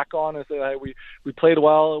go back on and say, hey, we played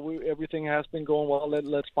well, everything has been going well,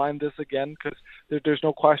 let's find this again, because there's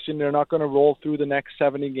no question they're not going to roll through the next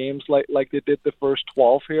 70 games like they did the first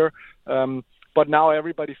 12 here. But now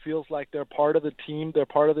everybody feels like they're part of the team, they're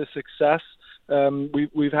part of the success.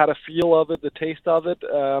 We've had a feel of it, the taste of it.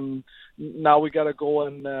 Now we got to go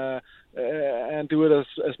and do it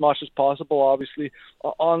as much as possible. Obviously,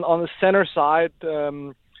 on the center side,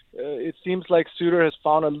 it seems like Suter has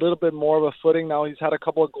found a little bit more of a footing now. He's had a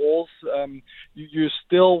couple of goals. You're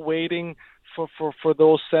still waiting for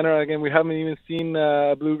those center. Again, we haven't even seen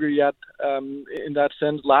Bluger yet in that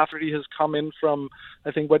sense. Lafferty has come in from,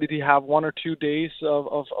 I think, what did he have, 1 or 2 days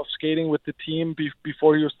of skating with the team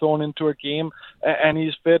before he was thrown into a game, and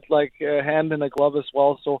he's fit like a hand in a glove as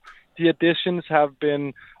well. So the additions have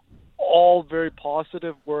been all very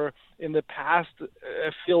positive, where in the past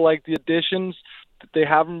I feel like the additions, they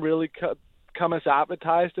haven't really come as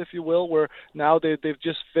advertised, if you will, where now they've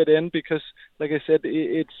just fit in because, like I said,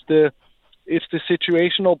 it's the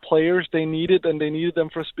situational players they needed, and they needed them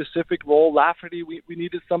for a specific role. Lafferty, we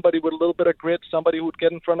needed somebody with a little bit of grit, somebody who would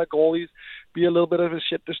get in front of goalies, be a little bit of a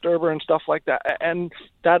shit disturber and stuff like that. And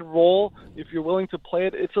that role, if you're willing to play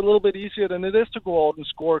it, it's a little bit easier than it is to go out and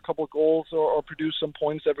score a couple of goals or produce some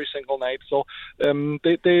points every single night. So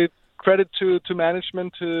they credit to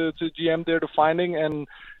management, to GM there to finding and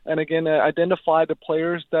again identify the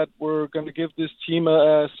players that were going to give this team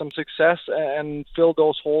some success and fill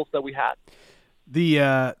those holes that we had.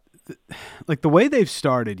 The way they've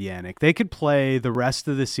started, Jannik, they could play the rest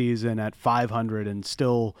of the season at 500 and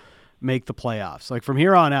still make the playoffs. Like from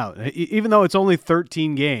here on out, even though it's only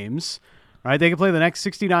 13 games, right? They could play the next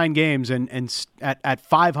 69 games and at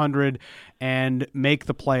 500 and make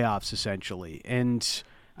the playoffs essentially. And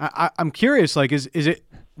I'm curious, like,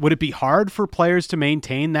 would it be hard for players to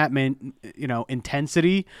maintain that,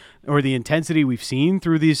 intensity, or the intensity we've seen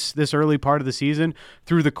through this early part of the season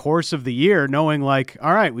through the course of the year, knowing like,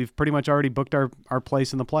 all right, we've pretty much already booked our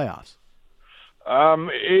place in the playoffs?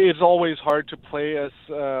 It's always hard to play at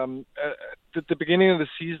the beginning of the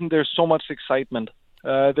season. There's so much excitement.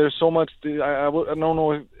 There's so much, I don't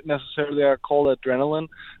know if necessarily I call it adrenaline,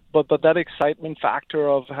 but that excitement factor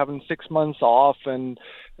of having 6 months off and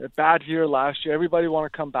a bad year last year, everybody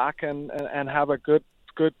want to come back and have a good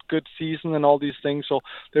season and all these things. So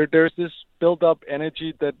there's this build up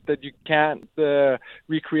energy that you can't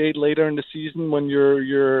recreate later in the season when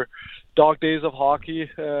you're dog days of hockey.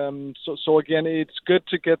 So again, it's good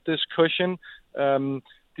to get this cushion. The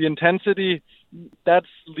intensity, that's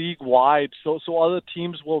league wide. So other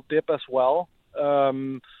teams will dip as well.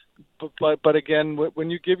 But again, when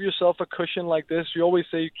you give yourself a cushion like this, you always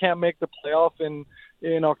say you can't make the playoff in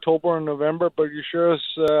October and November, but you sure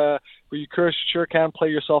can play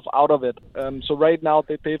yourself out of it. So right now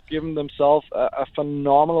they've given themselves a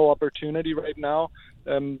phenomenal opportunity right now.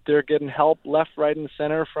 They're getting help left, right, and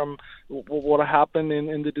center from what happened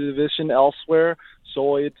in the division elsewhere.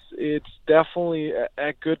 So it's definitely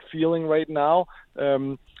a good feeling right now.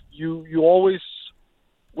 You always,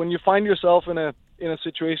 when you find yourself in a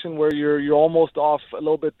situation where you're almost off a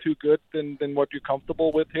little bit too good than what you're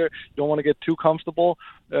comfortable with here, you don't want to get too comfortable.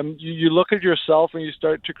 You look at yourself and you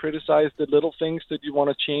start to criticize the little things that you want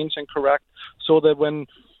to change and correct, so that when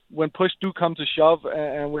push do come to shove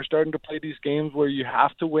and we're starting to play these games where you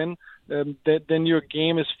have to win, then your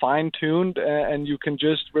game is fine-tuned and you can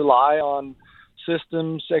just rely on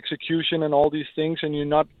systems, execution, and all these things, and you're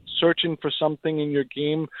not searching for something in your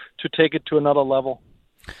game to take it to another level.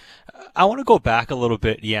 I want to go back a little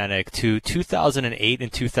bit, Jannik, to 2008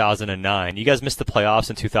 and 2009. You guys missed the playoffs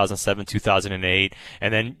in 2007, 2008,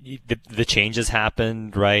 and then the changes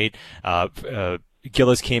happened, right?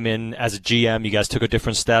 Gillis came in as a GM. You guys took a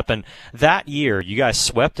different step, and that year you guys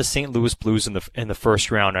swept the St. Louis Blues in the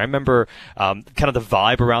first round. I remember kind of the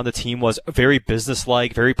vibe around the team was very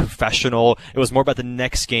businesslike, very professional. It was more about the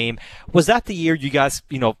next game. Was that the year you guys,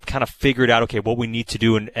 kind of figured out, okay, what we need to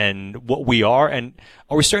do and what we are? And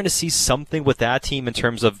are we starting to see something with that team in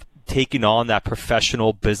terms of taking on that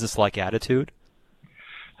professional, businesslike attitude?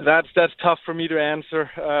 That's tough for me to answer.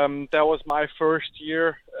 That was my first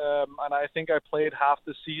year, and I think I played half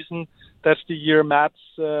the season. That's the year Matt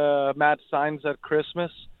signs at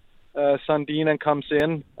Christmas. Sundinen comes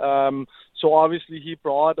in. So obviously he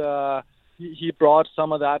brought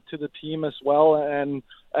some of that to the team as well, and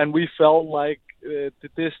we felt like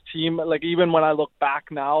this team, like even when I look back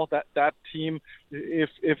now, that team, if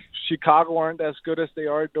Chicago aren't as good as they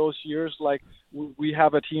are those years, like we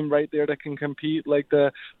have a team right there that can compete. Like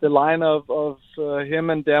the line of him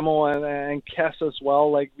and Demo and Kess as well.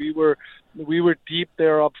 Like we were deep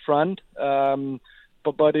there up front.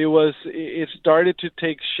 But it started to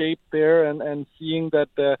take shape there, and seeing that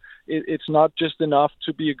it's not just enough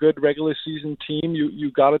to be a good regular season team. You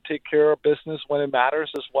got to take care of business when it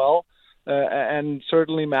matters as well. And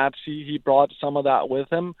certainly Matt, he brought some of that with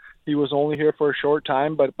him. He was only here for a short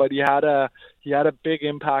time, but he had a big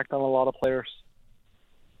impact on a lot of players.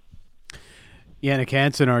 Jannik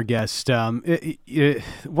Hansen, our guest.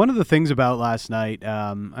 One of the things about last night,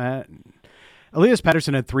 Elias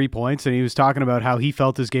Pettersson had 3 points, and he was talking about how he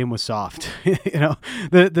felt his game was soft.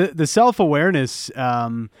 The self-awareness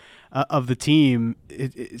of the team,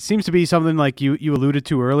 it seems to be something like you alluded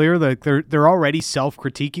to earlier. Like they're already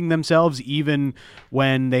self-critiquing themselves, even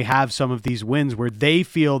when they have some of these wins where they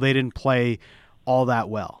feel they didn't play all that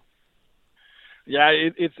well. Yeah,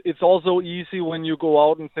 it's also easy when you go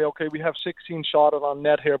out and say, okay, we have 16 shots on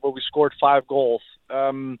net here, but we scored 5 goals.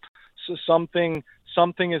 So something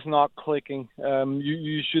is not clicking.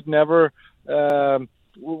 You should never,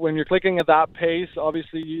 when you're clicking at that pace,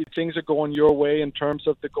 obviously things are going your way in terms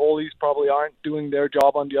of the goalies probably aren't doing their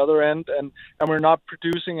job on the other end, and we're not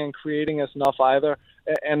producing and creating enough either.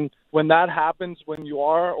 And when that happens, when you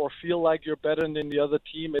are or feel like you're better than the other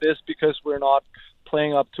team, it is because we're not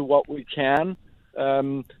playing up to what we can.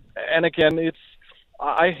 And again,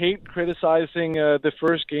 I hate criticizing the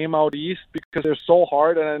first game out east because they're so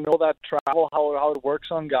hard, and I know that travel, how it works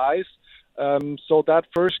on guys. So that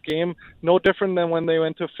first game, no different than when they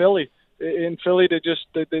went to Philly. In Philly,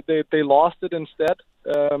 they lost it instead.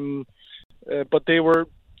 But they were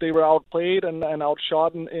outplayed and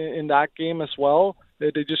outshot in that game as well.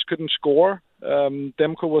 They just couldn't score.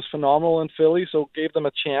 Demko was phenomenal in Philly, so gave them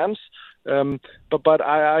a chance. But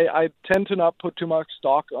I tend to not put too much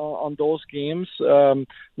stock on those games.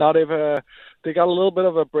 Not if they got a little bit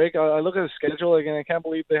of a break. I look at the schedule again. I can't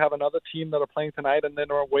believe they have another team that are playing tonight, and then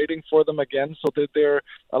we're waiting for them again. So that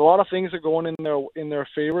a lot of things are going in their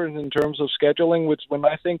favor in terms of scheduling. Which when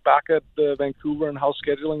I think back at Vancouver and how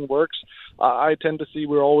scheduling works, I tend to see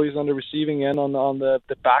we're always on the receiving end on the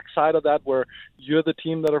backside of that, where you're the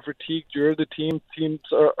team that are fatigued. You're the teams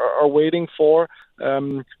are waiting for.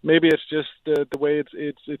 Maybe it's just the way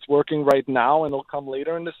it's working right now, and it'll come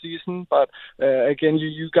later in the season. But again,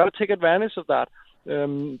 you got to take advantage of that.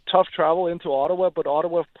 Tough travel into Ottawa, but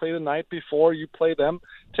Ottawa play the night before you play them.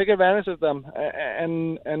 Take advantage of them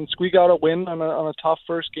and squeak out a win on a tough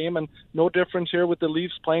first game. And no difference here with the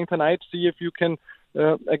Leafs playing tonight. See if you can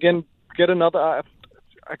again get another.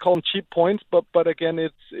 I call them cheap points, but again,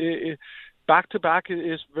 it's back to back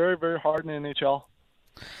is very, very hard in the NHL.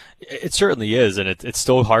 It certainly is, and it's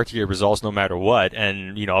still hard to get results no matter what.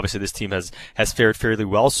 And obviously this team has fared fairly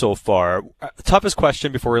well so far. The toughest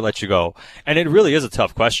question before we let you go, and it really is a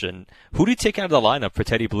tough question: who do you take out of the lineup for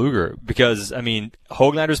Teddy Bluger? Because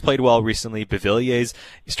Höglander's played well recently. Bevillier's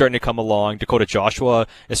starting to come along. Dakota Joshua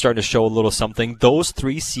is starting to show a little something. Those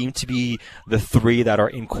three seem to be the three that are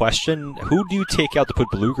in question. Who do you take out to put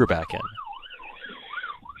Bluger back in?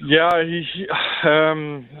 Yeah,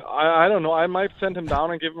 I don't know. I might send him down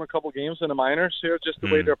and give him a couple games in the minors here, just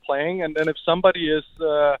the way they're playing. And then if somebody is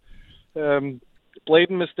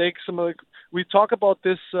blatant mistakes, we talk about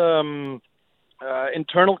this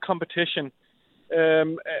internal competition,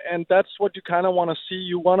 and that's what you kind of want to see.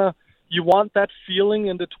 You want that feeling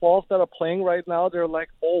in the 12 that are playing right now. They're like,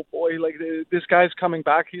 oh boy, like this guy's coming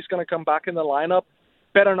back. He's going to come back in the lineup.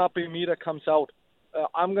 Better not be me that comes out.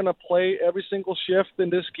 I'm going to play every single shift in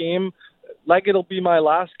this game like it'll be my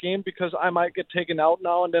last game, because I might get taken out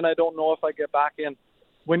now, and then I don't know if I get back in.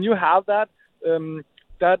 When you have that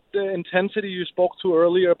intensity you spoke to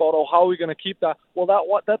earlier about, how are we going to keep that? Well,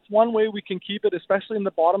 that's one way we can keep it, especially in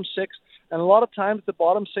the bottom six. And a lot of times the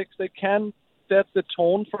bottom six, they can set the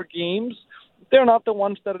tone for games. They're not the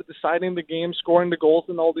ones that are deciding the game, scoring the goals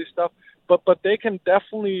and all this stuff, but they can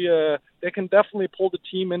definitely pull the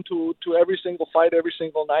team into every single fight every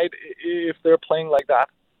single night if they're playing like that.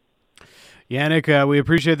 Jannik, we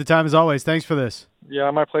appreciate the time as always. Thanks for this. Yeah,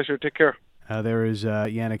 my pleasure. Take care. There is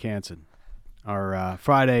Jannik Hansen, our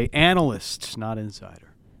Friday analyst, not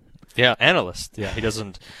insider. Yeah, analyst. Yeah,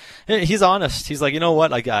 he's honest. He's like, you know what?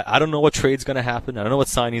 Like, I don't know what trade's going to happen. I don't know what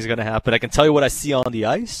signing's going to happen. I can tell you what I see on the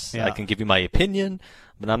ice. Yeah. I can give you my opinion,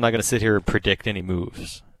 but I'm not going to sit here and predict any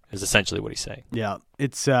moves. is essentially what he's saying. Yeah,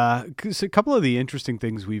 it's a couple of the interesting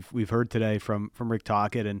things we've heard today from Rick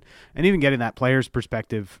Tocchet and even getting that player's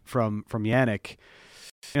perspective from Jannik.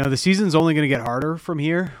 The season's only going to get harder from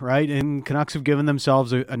here, right? And Canucks have given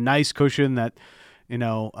themselves a nice cushion that,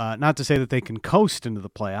 not to say that they can coast into the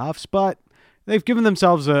playoffs, but they've given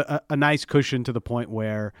themselves a nice cushion to the point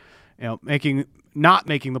where, not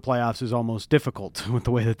making the playoffs is almost difficult with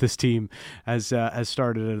the way that this team has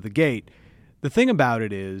started out of the gate. The thing about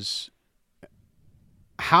it is,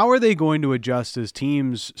 how are they going to adjust as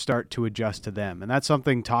teams start to adjust to them? And that's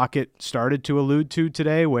something Tocchet started to allude to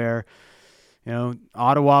today, where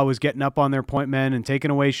Ottawa was getting up on their point men and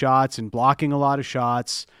taking away shots and blocking a lot of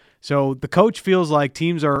shots. So the coach feels like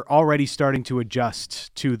teams are already starting to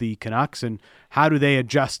adjust to the Canucks, and how do they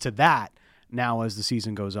adjust to that now as the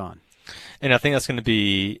season goes on? And I think that's going to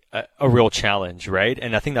be a real challenge, right?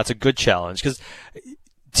 And I think that's a good challenge because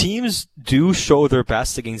teams do show their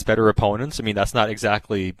best against better opponents. I mean, that's not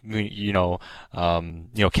exactly,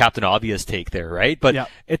 Captain Obvious take there, right? But yeah.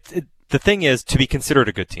 The thing is to be considered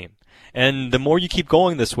a good team. And the more you keep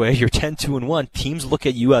going this way, you're 10-2-1, teams look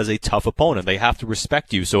at you as a tough opponent. They have to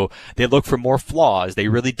respect you. So they look for more flaws. They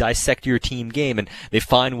really dissect your team game, and they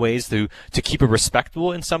find ways to keep it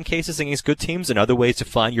respectable in some cases against good teams, and other ways to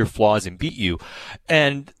find your flaws and beat you.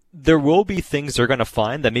 And there will be things they're going to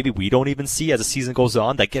find that maybe we don't even see as the season goes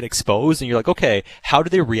on that get exposed, and you're like, okay, how do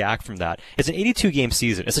they react from that? It's an 82-game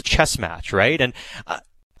season. It's a chess match, right? And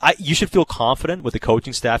you should feel confident with the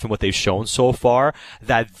coaching staff and what they've shown so far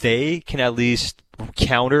that they can at least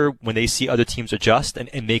counter when they see other teams adjust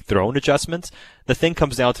and make their own adjustments. The thing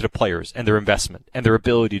comes down to the players and their investment and their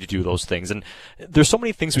ability to do those things. And there's so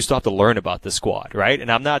many things we still have to learn about this squad, right?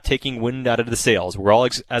 And I'm not taking wind out of the sails. We're all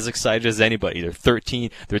as excited as anybody. They're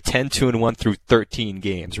 10-2-1 through 13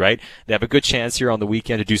 games, right? They have a good chance here on the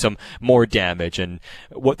weekend to do some more damage. And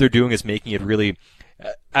what they're doing is making it really,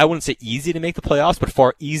 I wouldn't say easy to make the playoffs, but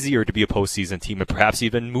far easier to be a postseason team and perhaps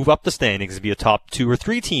even move up the standings and be a top 2 or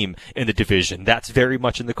 3 team in the division. That's very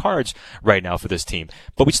much in the cards right now for this team.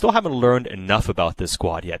 But we still haven't learned enough about this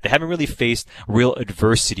squad yet. They haven't really faced real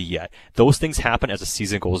adversity yet. Those things happen as the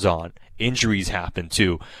season goes on. Injuries happen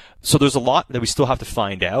too. So there's a lot that we still have to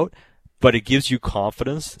find out. But it gives you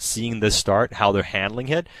confidence seeing this start, how they're handling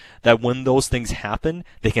it, that when those things happen,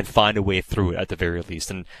 they can find a way through it at the very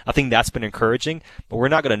least. And I think that's been encouraging, but we're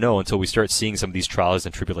not going to know until we start seeing some of these trials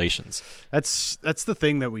and tribulations. That's the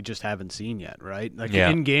thing that we just haven't seen yet, right? Like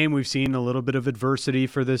in game, we've seen a little bit of adversity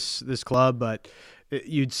for this club, but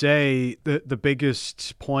you'd say the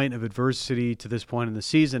biggest point of adversity to this point in the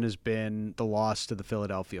season has been the loss to the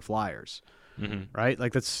Philadelphia Flyers. Mm-hmm. Right?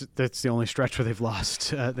 Like that's the only stretch where they've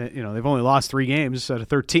lost. They've only lost 3 games out of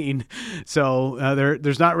 13. So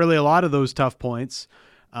there's not really a lot of those tough points.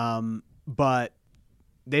 But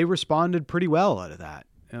they responded pretty well out of that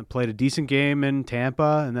and played a decent game in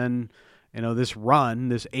Tampa. And then, this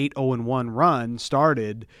 8-0-1 run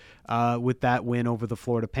started with that win over the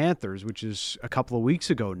Florida Panthers, which is a couple of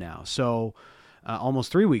weeks ago now. So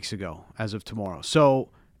almost 3 weeks ago as of tomorrow. So,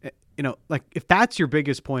 if that's your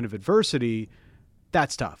biggest point of adversity,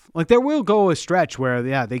 that's tough. Like there will go a stretch where,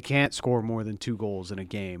 they can't score more than 2 goals in a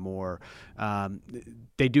game, or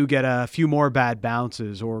they do get a few more bad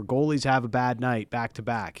bounces, or goalies have a bad night back to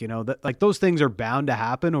back. Those things are bound to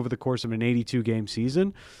happen over the course of an 82-game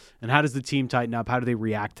season. And how does the team tighten up? How do they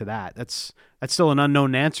react to that? That's still an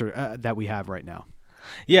unknown answer that we have right now.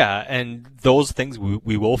 Yeah, and those things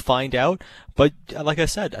we will find out. But like I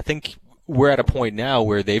said, I think we're at a point now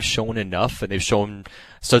where they've shown enough and they've shown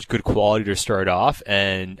such good quality to start off,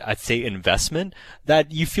 and I'd say investment,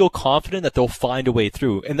 that you feel confident that they'll find a way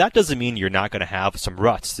through. And that doesn't mean you're not going to have some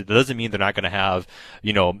ruts. It doesn't mean they're not going to have,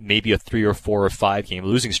 maybe a 3 or 4 or 5 game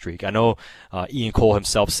losing streak. I know Ian Cole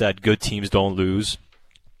himself said good teams don't lose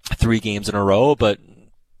 3 games in a row, but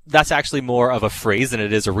that's actually more of a phrase than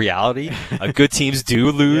it is a reality. Good teams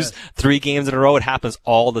do lose 3 games in a row. It happens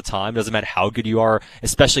all the time. It doesn't matter how good you are,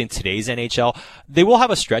 especially in today's NHL. They will have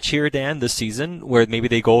a stretch here, Dan, this season where maybe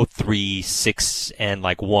they go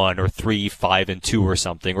 3-6-1 or 3-5-2 or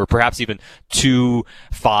something, or perhaps even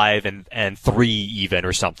 2-5-3 even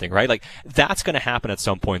or something, right? Like that's going to happen at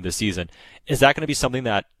some point this season. Is that going to be something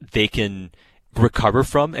that they can recover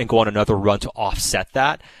from and go on another run to offset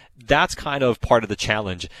that? That's kind of part of the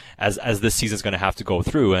challenge as this season's going to have to go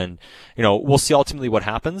through. And, we'll see ultimately what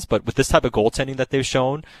happens. But with this type of goaltending that they've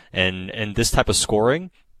shown and this type of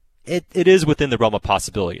scoring, it is within the realm of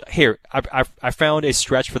possibility. Here, I found a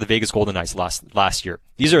stretch for the Vegas Golden Knights last year.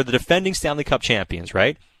 These are the defending Stanley Cup champions,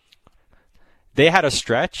 right? They had a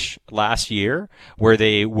stretch last year where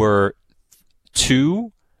they were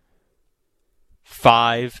 2-5-1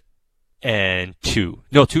 5 and 2.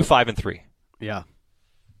 No, 2, 5 and 3. Yeah.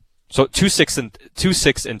 So 2, 6 and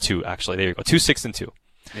 2. Actually, there you go. 2, 6 and 2.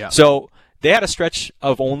 Yeah. So they had a stretch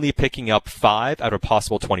of only picking up 5 out of a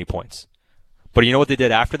possible 20 points. But you know what they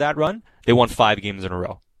did after that run? They won 5 games in a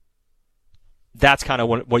row. That's kind of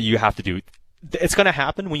what you have to do. It's going to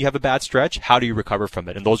happen when you have a bad stretch. How do you recover from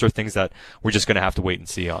it? And those are things that we're just going to have to wait and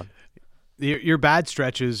see on. Your bad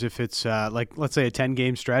stretches, if it's like, let's say a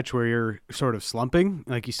 10-game stretch where you're sort of slumping,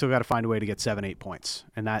 like you still got to find a way to get 7-8 points.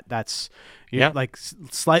 And that's like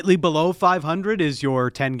slightly below 500 is your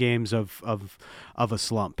 10 games of a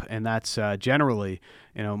slump. And that's generally,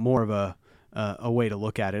 more of a way to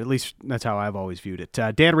look at it. At least that's how I've always viewed it.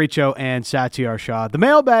 Dan Riccio and Satyar Shah. The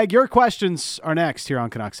mailbag, your questions are next here on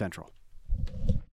Canuck Central.